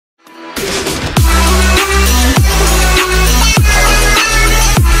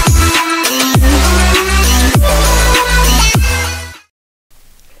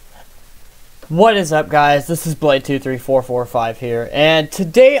What is up, guys? This is Blade23445 here, and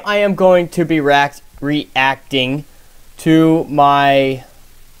today I am going to be reacting to my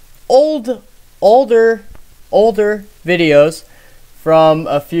older videos from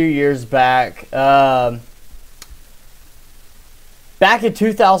a few years back. Back in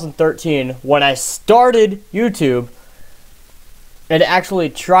 2013, when I started YouTube and actually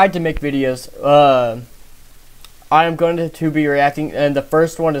tried to make videos. I am going to be reacting, and the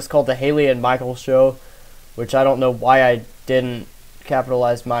first one is called The Haley and Michael Show, which I don't know why I didn't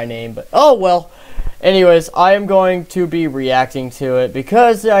capitalize my name, but oh well. Anyways, I am going to be reacting to it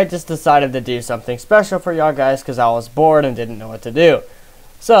because I just decided to do something special for y'all guys because I was bored and didn't know what to do.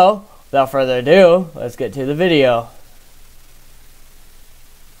 So, without further ado, let's get to the video.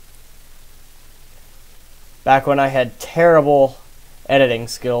 Back when I had terrible editing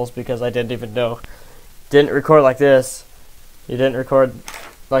skills because I didn't even know. Didn't record like this. You didn't record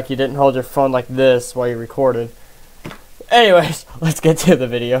like you didn't hold your phone like this while you recorded. Anyways, let's get to the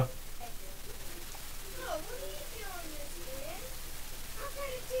video.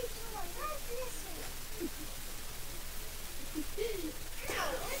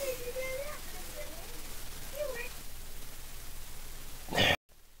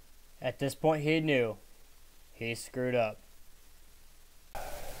 At this point, he knew. He screwed up.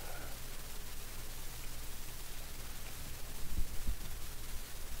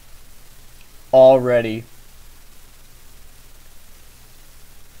 Already.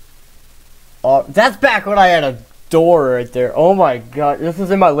 That's back when I had a door right there. Oh my god. This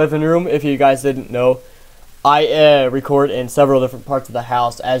is in my living room, if you guys didn't know. I record in several different parts of the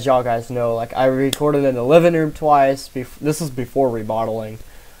house, as y'all guys know. Like, I recorded in the living room twice. This is before remodeling.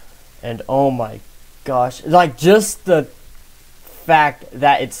 And oh my gosh. Like, just the fact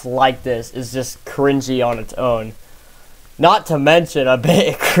that it's like this is just cringy on its own. Not to mention a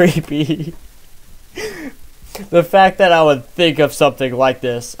bit creepy. The fact that I would think of something like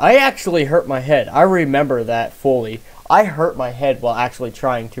this. I actually hurt my head. I remember that fully. I hurt my head while actually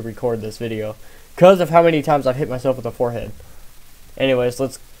trying to record this video because of how many times I've hit myself with the forehead. Anyways,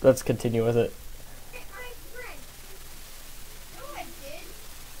 let's continue with it.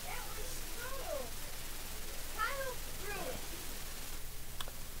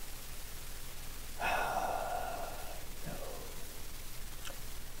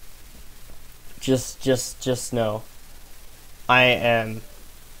 Just know, I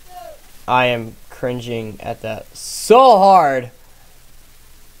am cringing at that so hard.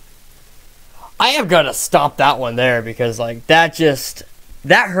 I am gonna stop that one there because like that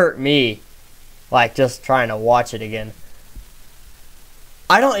hurt me, like just trying to watch it again.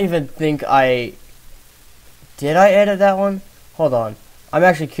 I don't even think did I edit that one? Hold on, I'm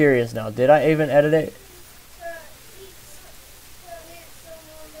actually curious now. Did I even edit it?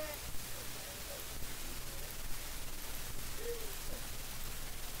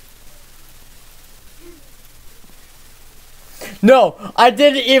 No, I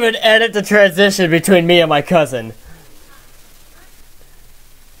didn't even edit the transition between me and my cousin.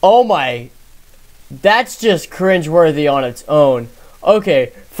 Oh my, that's just cringeworthy on its own.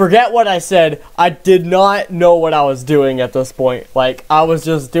 Okay, forget what I said. I did not know what I was doing at this point. Like, I was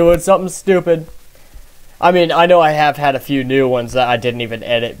just doing something stupid. I mean, I know I have had a few new ones that I didn't even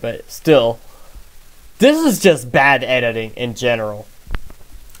edit, but still. This is just bad editing in general.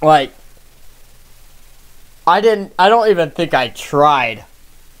 Like, I don't even think I tried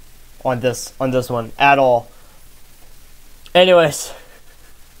on this one at all. Anyways.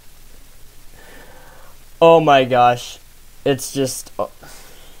 Oh my gosh. It's just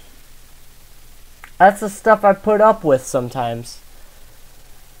that's the stuff I put up with sometimes.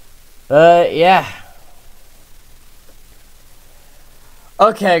 Yeah.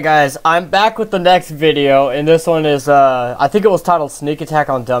 Okay guys, I'm back with the next video, and this one is I think it was titled Sneak Attack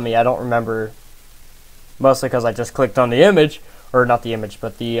on Dummy. I don't remember. Mostly because I just clicked on the image, or not the image,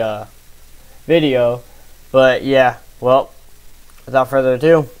 but the video. But yeah, well, without further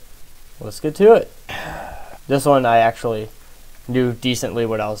ado, let's get to it. This one I actually knew decently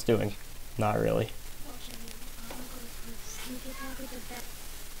what I was doing. Not really.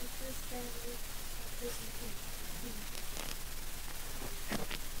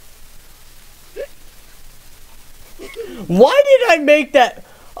 Why did I make that?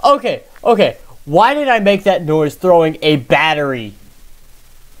 Okay. Why did I make that noise throwing a battery?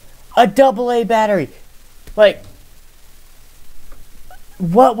 A AA battery. Like,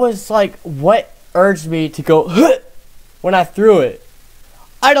 what urged me to go when I threw it?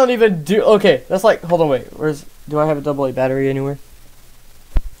 I don't even do. Okay, that's like, hold on, wait. Do I have a AA battery anywhere?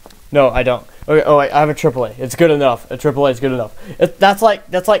 No, I don't. Okay, oh wait, I have a AAA. It's good enough. A AAA is good enough. That's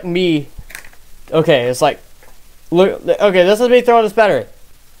like me Okay, it's like, look. Okay, this is me throwing this battery.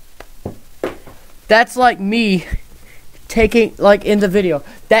 That's like me taking, like in the video.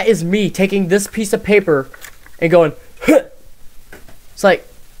 That is me taking this piece of paper and going. Huh. It's like,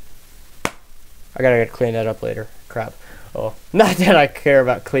 I gotta clean that up later. Crap. Oh, not that I care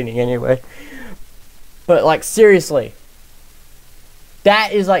about cleaning anyway. But like seriously,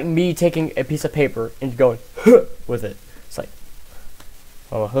 that is like me taking a piece of paper and going huh, with it. It's like,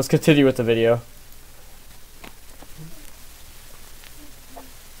 oh, let's continue with the video.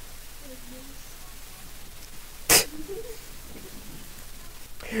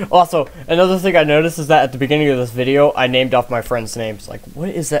 Also, another thing I noticed is that at the beginning of this video, I named off my friends' names. Like, what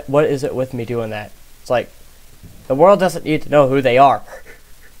is that? What is it with me doing that? It's like, the world doesn't need to know who they are.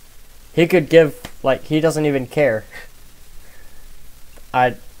 He could give, like, he doesn't even care.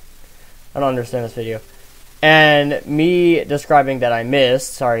 I don't understand this video. And me describing that I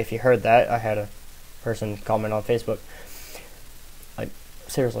missed, sorry if you heard that, I had a person comment on Facebook. Like,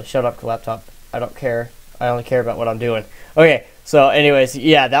 seriously, shut up, laptop. I don't care. I only care about what I'm doing. Okay, so anyways,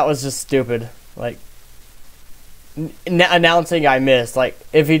 yeah, that was just stupid. Like, announcing I missed. Like,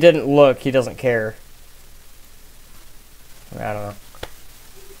 if he didn't look, he doesn't care. I don't know.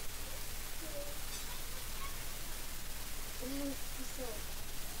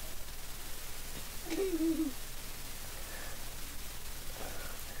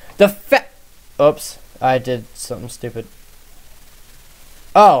 Oops, I did something stupid.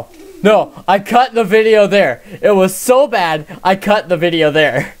 Oh, no, I cut the video there. It was so bad, I cut the video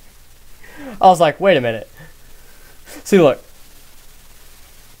there. I was like, wait a minute. See, look.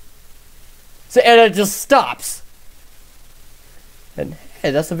 See, and it just stops. And hey,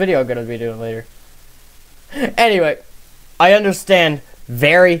 that's the video I'm going to be doing later. Anyway, I understand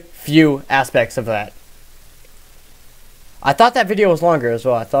very few aspects of that. I thought that video was longer as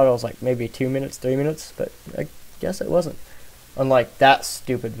well. I thought it was like maybe 2 minutes, 3 minutes, but I guess it wasn't. Unlike that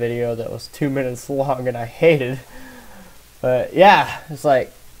stupid video that was 2 minutes long and I hated. But yeah, it's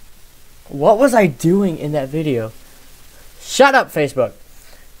like, what was I doing in that video? Shut up, Facebook.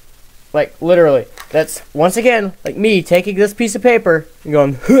 Like, literally, that's, once again, like me taking this piece of paper and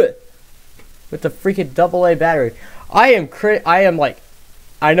going, huh, with the freaking AA battery. I am like,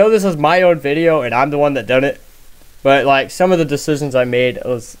 I know this is my own video and I'm the one that done it. But like some of the decisions I made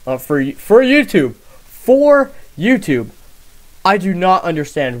was for YouTube. For YouTube. I do not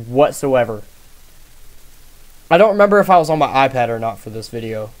understand whatsoever. I don't remember if I was on my iPad or not for this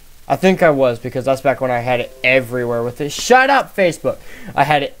video. I think I was because that's back when I had it everywhere with it. Shut up, Facebook. I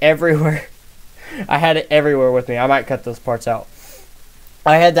had it everywhere. I had it everywhere with me. I might cut those parts out.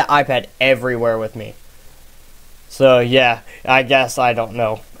 I had the iPad everywhere with me. So yeah, I guess I don't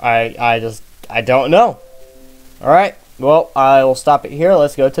know. I don't know. Alright, well, I will stop it here.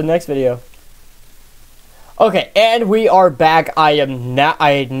 Let's go to the next video. Okay, and we are back. I am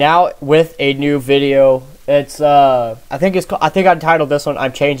now with a new video. It's I think I titled this one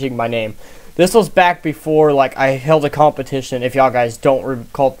 "I'm Changing My Name." This was back before like I held a competition. If y'all guys don't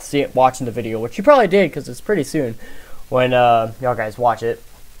recall watching the video, which you probably did because it's pretty soon when y'all guys watch it.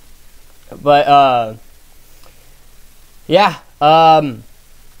 But yeah,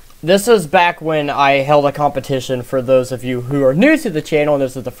 this is back when I held a competition. For those of you who are new to the channel and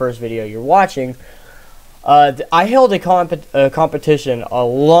this is the first video you're watching, I held a competition a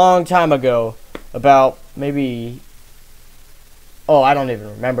long time ago, about maybe, oh, I don't even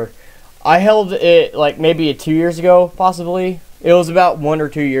remember. I held it like maybe 2 years ago, possibly. It was about 1 or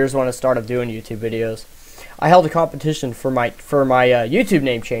 2 years when I started doing YouTube videos. I held a competition for my YouTube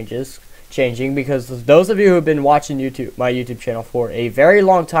name changing because those of you who have been watching my YouTube channel for a very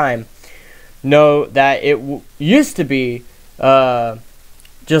long time know that it used to be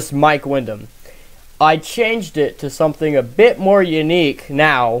just Mike Wyndham. I changed it to something a bit more unique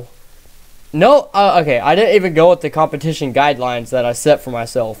now. No, okay, I didn't even go with the competition guidelines that I set for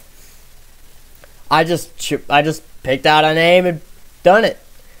myself. I just picked out a name and done it.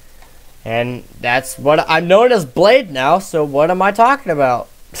 And that's what I'm known as Blade now, so what am I talking about?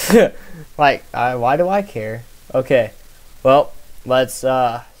 Like, why do I care? Okay, well, let's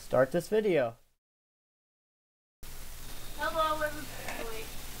start this video. Hello, everybody.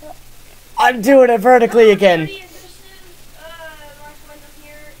 I'm doing it vertically again. This is Mark Wyndham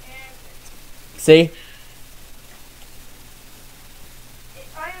here, and See?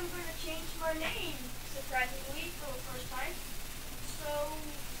 I am going to change my name, surprisingly, for the first time. So,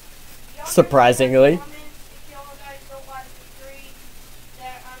 y'all Surprisingly. guys comment if y'all guys don't like the 3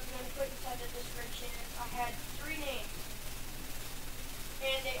 that I'm going to put inside the description. I had 3 names,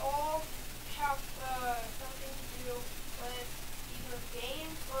 and they all have something to do with either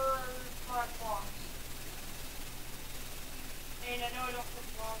games or Roblox. I don't put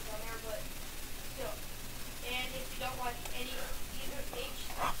vlogs on there, but still. And if you don't like either H,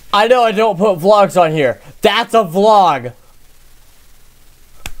 I know I don't put vlogs on here. That's a vlog.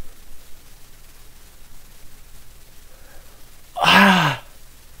 Ah.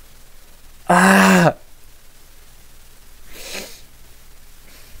 Ah.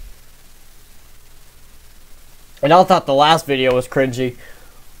 And I thought the last video was cringy.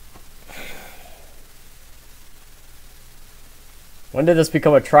 When did this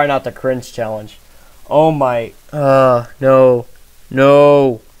become a try not to cringe challenge? Oh my, no.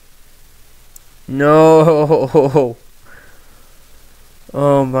 No. No.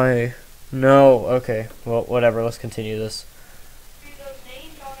 Oh my, no. Okay, well, whatever, let's continue this. those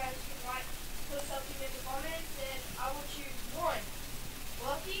names, y'all guys can like put something in the comments, and I will choose one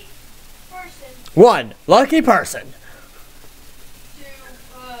lucky person One lucky person. to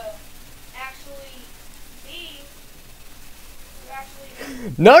actually be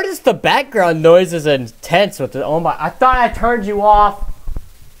Notice the background noise is intense with it. Oh my, I thought I turned you off.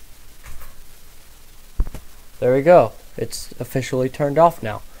 There we go. It's officially turned off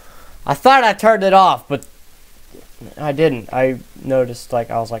now. I thought I turned it off, but I didn't. I noticed, like,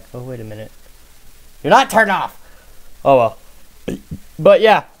 I was like, oh, wait a minute. You're not turned off. Oh, well. But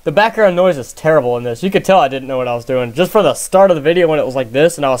yeah, the background noise is terrible in this. You could tell I didn't know what I was doing. Just for the start of the video when it was like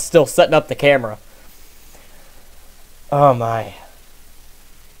this and I was still setting up the camera. Oh my.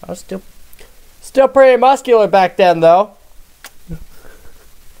 I was still pretty muscular back then, though.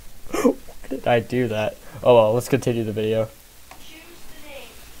 Why did I do that? Oh well, let's continue the video. choose the name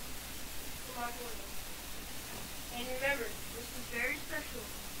for my board. And remember, this is very special,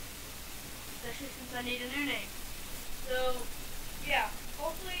 especially since I need a new name. So, yeah,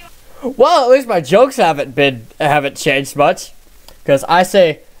 hopefully. Well, at least my jokes haven't changed much. Because I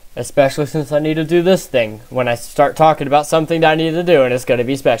say, especially since I need to do this thing when I start talking about something that I need to do, and it's going to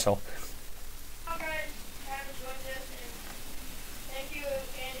be special. Guys, have enjoyed this, and thank you.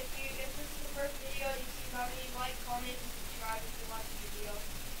 And if this is the first video you see about me, like, comment, and subscribe if you like the video.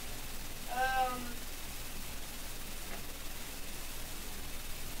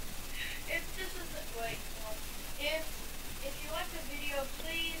 If this is the if you like the video,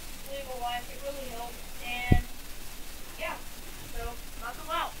 please leave a like. It really helps. And yeah, so knock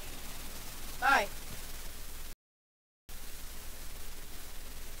them out. Bye.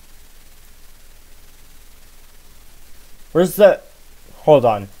 Where's the... Hold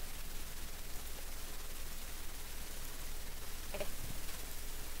on.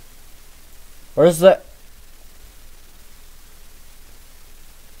 Where's the...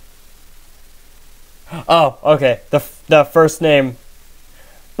 Oh, okay. The first name...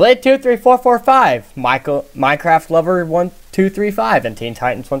 Blade23445, Minecraft Lover 1235, and Teen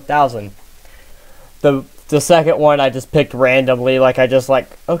Titans 1000. The second one I just picked randomly, like I just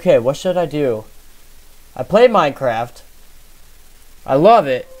like, okay, what should I do? I play Minecraft. I love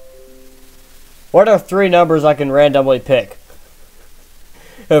it. What are 3 numbers I can randomly pick?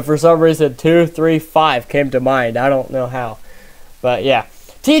 And for some reason 235 came to mind. I don't know how. But yeah.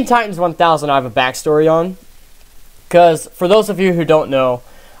 Teen Titans 1000 I have a backstory on. Because for those of you who don't know,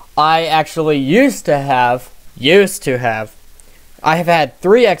 I actually used to have, I have had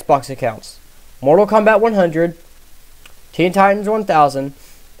 3 Xbox accounts. Mortal Kombat 100, Teen Titans 1000,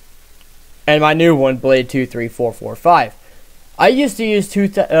 and my new one, Blade23445. I used to use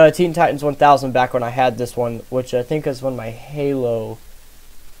Teen Titans 1000 back when I had this one, which I think is when my Halo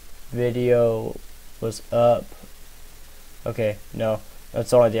video was up. Okay, no,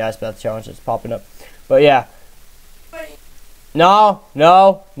 that's only the Ice Bath Challenge that's popping up. But yeah. No.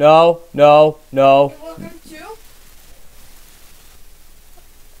 Welcome to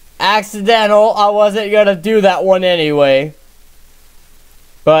Accidental. I wasn't gonna do that one anyway.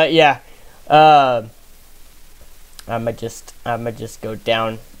 But yeah. I'ma just go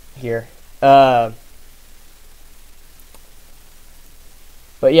down here. But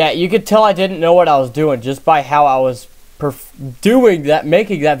yeah, you could tell I didn't know what I was doing just by how I was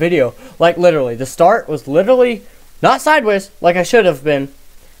making that video. Like literally, the start was literally not sideways like I should have been,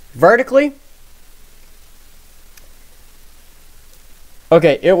 vertically.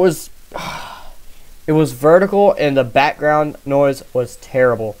 Okay, it was vertical and the background noise was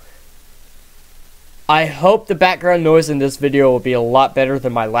terrible. I hope the background noise in this video will be a lot better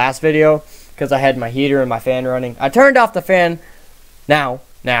than my last video because I had my heater and my fan running. I turned off the fan now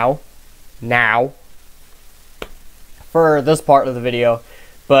for this part of the video.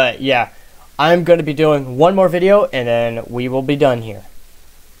 But yeah, I'm going to be doing one more video and then we will be done here.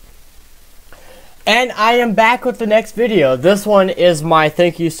 And I am back with the next video. This one is my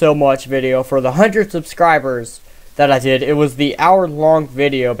thank you so much video for the 100 subscribers that I did. It was the hour-long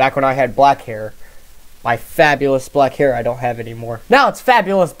video back when I had black hair. My fabulous black hair I don't have anymore. Now it's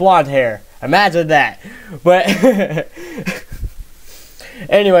fabulous blonde hair. Imagine that. But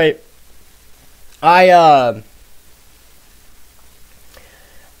anyway, I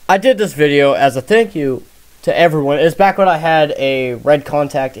did this video as a thank you to everyone. It's back when I had a red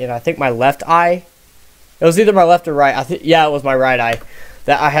contact in, I think, my left eye. It was either my left or right. Yeah, it was my right eye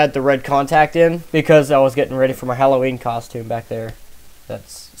that I had the red contact in because I was getting ready for my Halloween costume back there.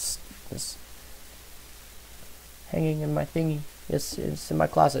 That's hanging in my thingy. It's in my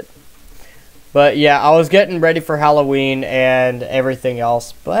closet. But yeah, I was getting ready for Halloween and everything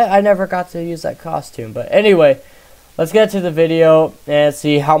else, but I never got to use that costume. But anyway, let's get to the video and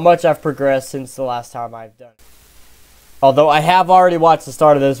see how much I've progressed since the last time I've done it. Although I have already watched the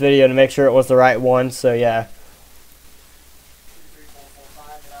start of this video to make sure it was the right one, so yeah.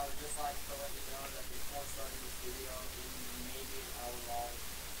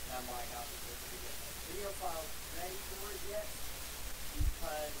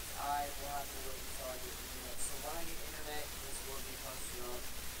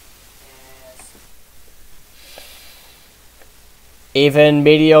 Even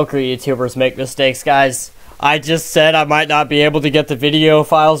mediocre YouTubers make mistakes, guys. I just said I might not be able to get the video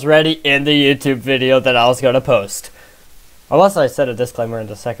files ready in the YouTube video that I was going to post. Unless I said a disclaimer in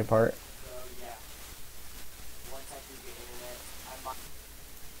the second part.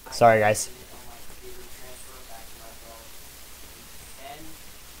 Sorry, guys.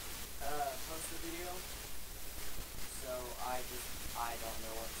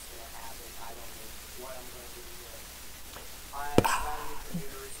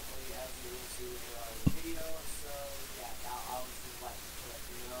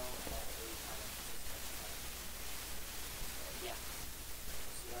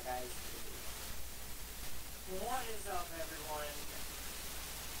 What is up, everyone?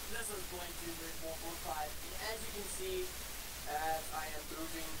 This is Blink23445, and as you can see, as I am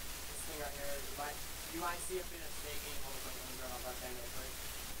moving this thing right here, you might see a bit of shaking. Hold on, let me turn off that thing real quick.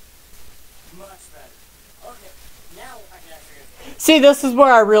 Much better. Okay, now I can actually... See, this is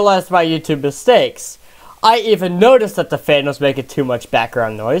where I realized my YouTube mistakes. I even noticed that the fan was making too much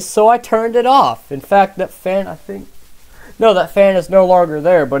background noise, so I turned it off. In fact, that fan, I think... No, that fan is no longer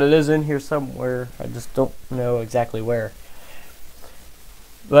there, but it is in here somewhere. I just don't know exactly where.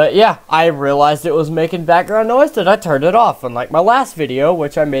 But yeah, I realized it was making background noise and I turned it off. Unlike my last video,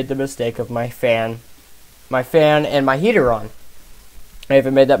 which I made the mistake of my fan and my heater on. I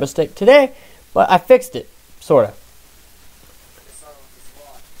even made that mistake today, but I fixed it, sorta.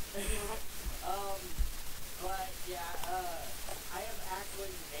 But yeah, I am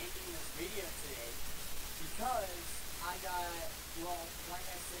actually making this video today because I got, well, like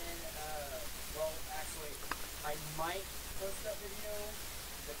I said, well, actually, I might post that video,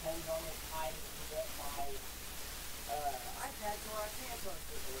 depends on if I can get my, iPad to where I can post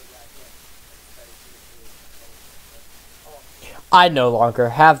it, or I can. I no longer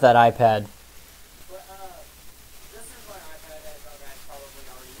have that iPad. But, this is my iPad, as you guys probably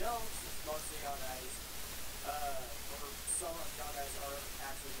already know, since most of y'all guys, or some of y'all guys are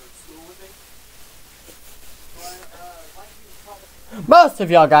actually going to school with me. But, like you probably... Most of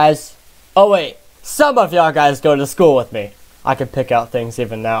y'all guys. Oh wait, some of y'all guys go to school with me. I can pick out things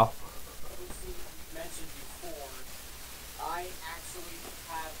even now. mentioned before, I actually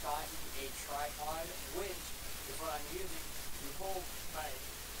have gotten a tripod, which is what I'm using to hold my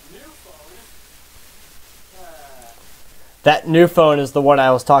new phone. That new phone is the one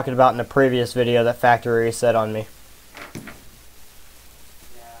I was talking about in the previous video that factory reset on me.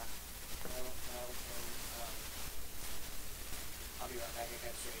 I'll be right back, I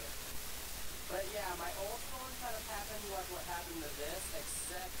gotta show you. But yeah, my old phone kind of happened like what happened to this,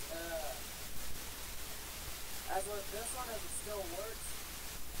 except, as with this one, as it still works,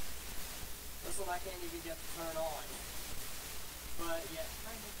 this one I can't even get to turn on. But yeah,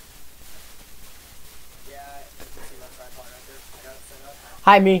 kind of. Yeah, you can see my tripod right there. I got it set up.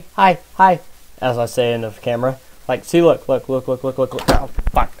 Hi, me. Hi. Hi. As I say in the camera. Like, see, look. Oh,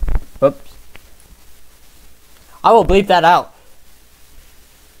 fuck. Oops. I will bleep that out.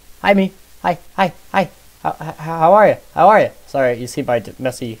 Hi, me. Hi. How are you? How are you? Sorry, you see my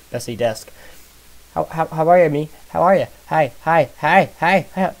messy desk. How are you, me? How are you? Hi.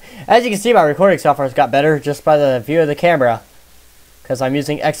 As you can see, my recording software has got better just by the view of the camera. Because I'm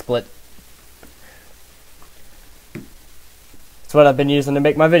using XSplit. That's what I've been using to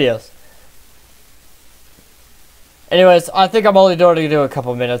make my videos. Anyways, I think I'm only going to do a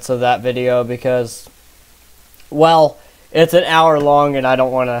couple minutes of that video because, well, it's an hour long and I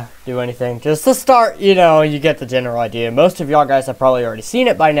don't want to do anything. Just to start, you know, you get the general idea. Most of y'all guys have probably already seen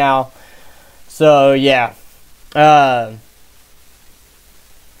it by now. So, yeah. I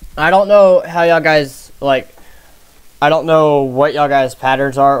don't know how y'all guys, like, I don't know what y'all guys'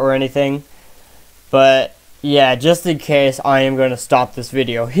 patterns are or anything. But, yeah, just in case, I am going to stop this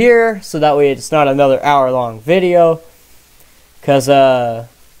video here. So that way it's not another hour-long video. Because,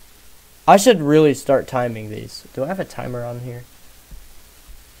 I should really start timing these. Do I have a timer on here?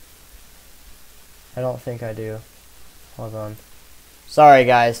 I don't think I do. Hold on. Sorry,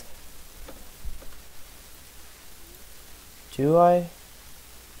 guys. Do I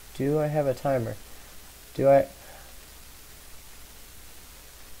have a timer?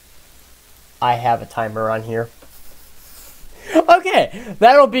 I have a timer on here. Okay,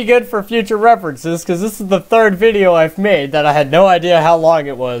 that'll be good for future references, because this is the third video I've made that I had no idea how long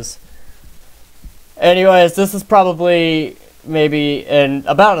it was. Anyways, this is probably maybe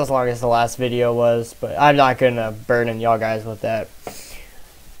about as long as the last video was, but I'm not gonna burden y'all guys with that.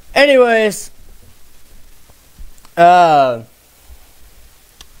 Anyways, oh,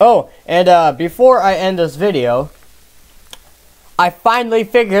 and before I end this video, I finally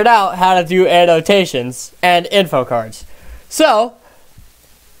figured out how to do annotations and info cards. So,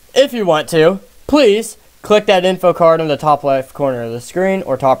 if you want to, please click that info card in the top left corner of the screen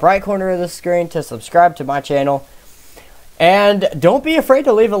or top right corner of the screen to subscribe to my channel. And don't be afraid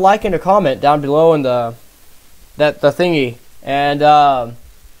to leave a like and a comment down below in the thingy. And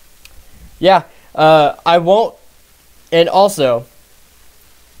yeah, I won't. And also,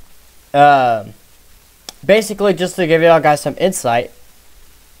 basically, just to give y'all guys some insight,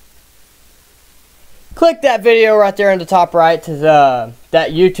 click that video right there in the top right to that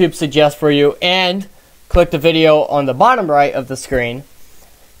YouTube suggests for you, and click the video on the bottom right of the screen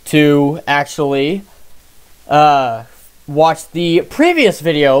to actually watch the previous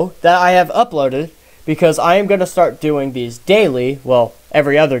video that I have uploaded, because I am going to start doing these daily, well,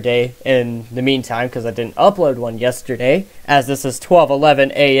 every other day in the meantime, because I didn't upload one yesterday, as this is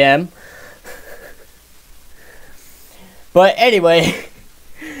 12:11 a.m. But anyway,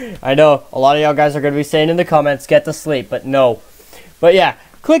 I know a lot of y'all guys are going to be saying in the comments, get to sleep, but no. But yeah,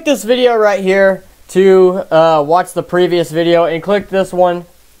 click this video right here to watch the previous video, and click this one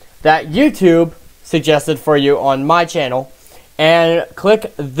that YouTube suggested for you on my channel, and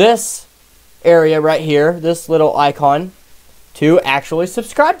click this area right here, this little icon, to actually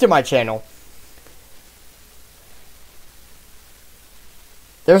subscribe to my channel.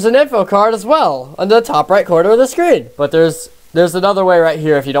 There's an info card as well on the top right corner of the screen, but there's another way right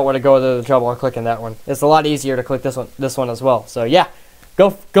here if you don't want to go to the trouble of clicking that one. It's a lot easier to click this one as well. So yeah,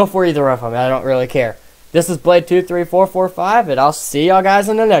 go for either of them. I don't really care. This is Blade 23445, and I'll see y'all guys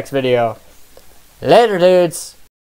in the next video. Later, dudes.